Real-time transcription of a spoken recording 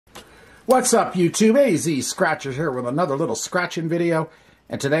What's up, YouTube? AZ Scratcher here with another little scratching video.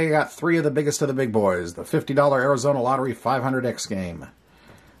 And today I got three of the biggest of the big boys. The $50 Arizona Lottery 500X game.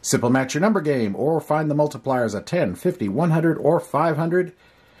 Simple match your number game, or find the multipliers at 10, 50, 100, or 500.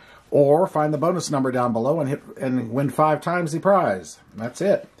 Or find the bonus number down below and win 5 times the prize. That's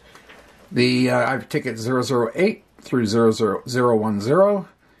it. I have ticket 008 through 00010.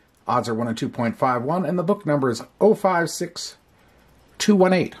 Odds are 1 and 2.51, and the book number is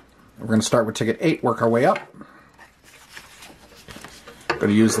 056218. We're going to start with ticket 8, work our way up. Going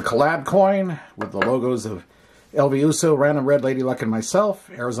to use the collab coin with the logos of LV Uso, Random Red Lady Luck, and myself.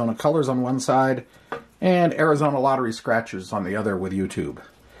 Arizona Colors on one side, and Arizona Lottery Scratchers on the other with YouTube.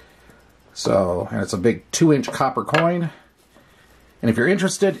 So, and it's a big 2-inch copper coin. And if you're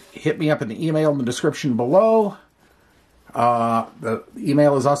interested, hit me up in the email in the description below. The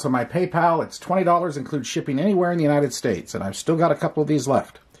email is also my PayPal. It's $20, includes shipping anywhere in the United States. And I've still got a couple of these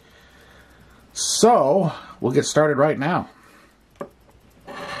left. So, we'll get started right now.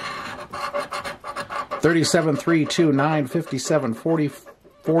 37, 3, 2, 9, 57, 40,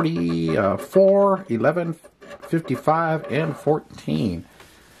 44, 11, 55, and 14.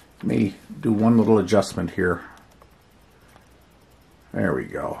 Let me do one little adjustment here. There we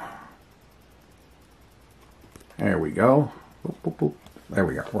go. There we go. Boop, boop, boop. There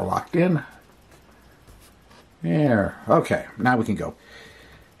we go. We're locked in. There. Okay, now we can go.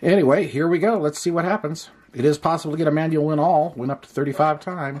 Anyway, here we go. Let's see what happens. It is possible to get a manual win all. Win up to 35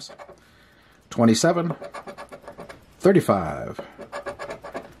 times. 27. 35.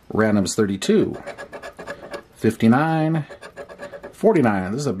 Randoms 32. 59.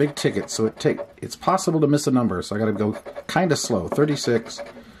 49. This is a big ticket, so it's possible to miss a number, so I got to go kind of slow. 36.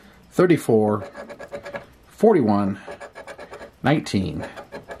 34. 41. 19.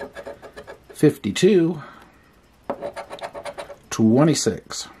 52.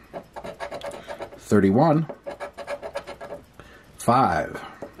 26, 31, 5,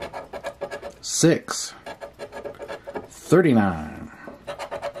 6, 39,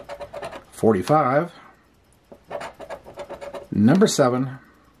 45, number 7,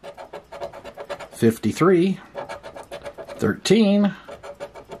 53, 13,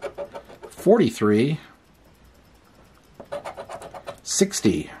 43,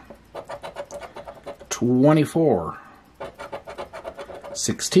 60, 24,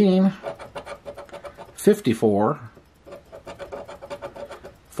 16, 54,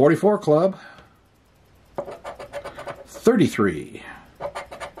 44 club, 33,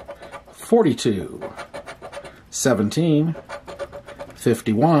 42, 17,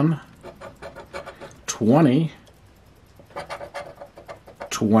 51, 20,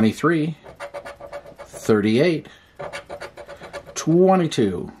 23, 38,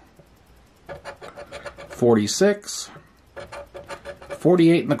 22, 46,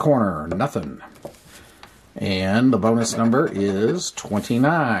 48 in the corner, nothing. And the bonus number is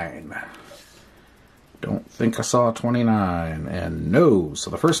 29. Don't think I saw 29. And no,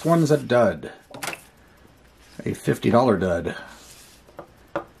 so the first one's a dud. A $50 dud.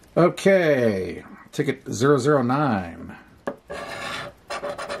 Okay, ticket 009.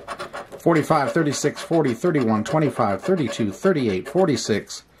 45, 36, 40, 31, 25, 32, 38,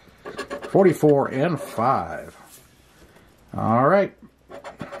 46, 44, and 5. All right.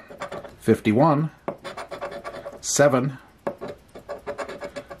 51, 7,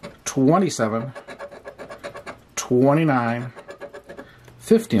 27, 29,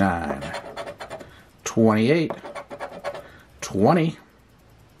 59, 28, 20,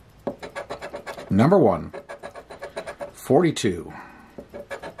 number 1, 42,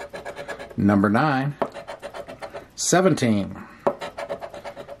 number 9, 17,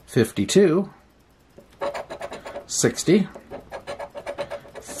 52, 60,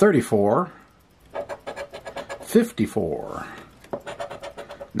 34, 54,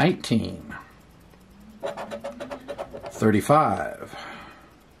 19, 35,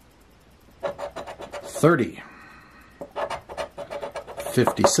 30,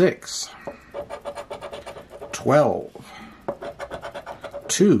 56, 12,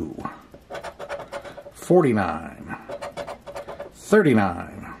 2, 49,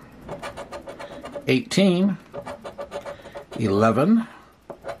 39, 18, 11,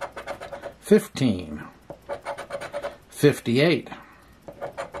 15, 58,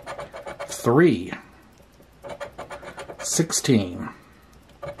 3, 16,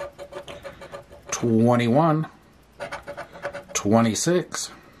 21,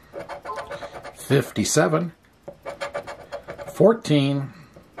 26, 57, 14,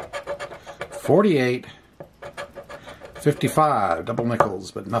 48, 55, double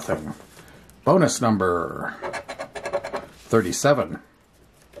nickels, but nothing. Bonus number 37.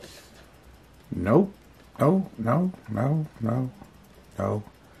 Nope. No, no, no, no, no,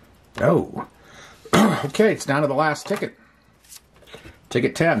 no. Okay, it's down to the last ticket.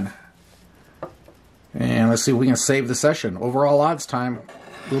 Ticket 10. And let's see if we can save the session. Overall odds time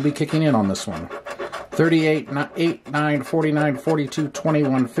will be kicking in on this one. 38, 8, 9, 49, 42,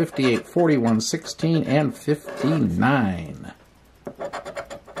 21, 58, 41, 16, and 59.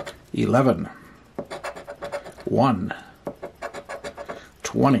 11. 1.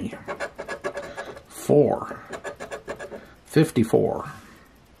 20. 4. 54.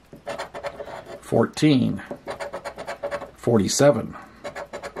 14. 47.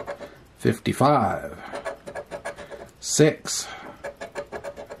 55. 6.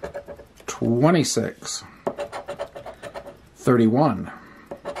 26. 31.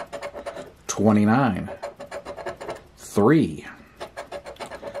 29. 3.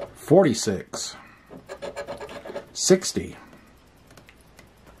 46. 60.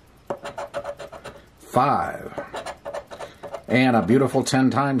 5. And a beautiful 10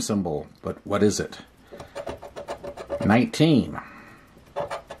 times symbol. But what is it? 19.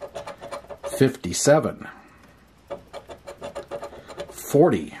 57.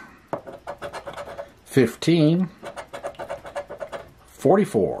 40. 15.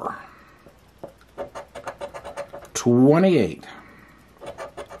 44. 28.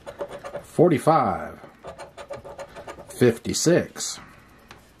 45. 56.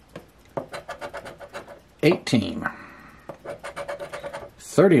 18.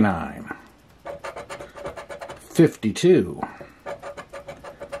 39. 52.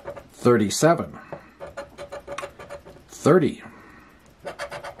 37. 30.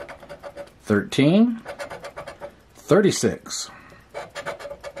 13. 36.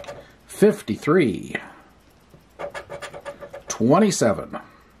 53. 27.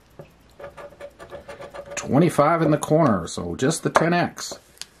 25 in the corner, so just the 10x.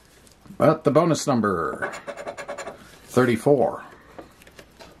 But the bonus number, 34.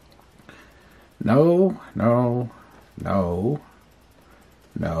 No, no, no,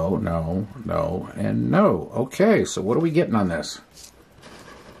 no, no, no, and no. Okay, so what are we getting on this?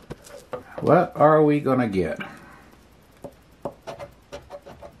 What are we going to get?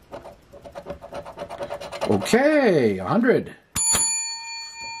 Okay, 100.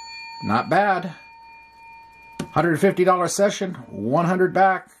 Not bad. $150 session, 100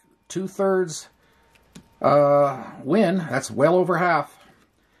 back, 2/3 win. That's well over half.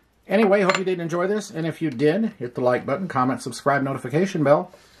 Anyway, hope you did enjoy this, and if you did, hit the like button, comment, subscribe, notification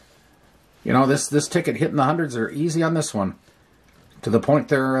bell. You know, this ticket hitting the hundreds are easy on this one, to the point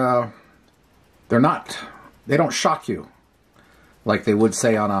they don't shock you like they would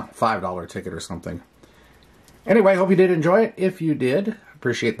say on a $5 ticket or something. Anyway, hope you did enjoy it. If you did,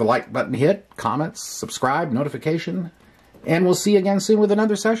 appreciate the like button hit, comments, subscribe, notification, and we'll see you again soon with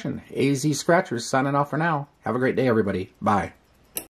another session. AZ Scratchers signing off for now. Have a great day, everybody. Bye.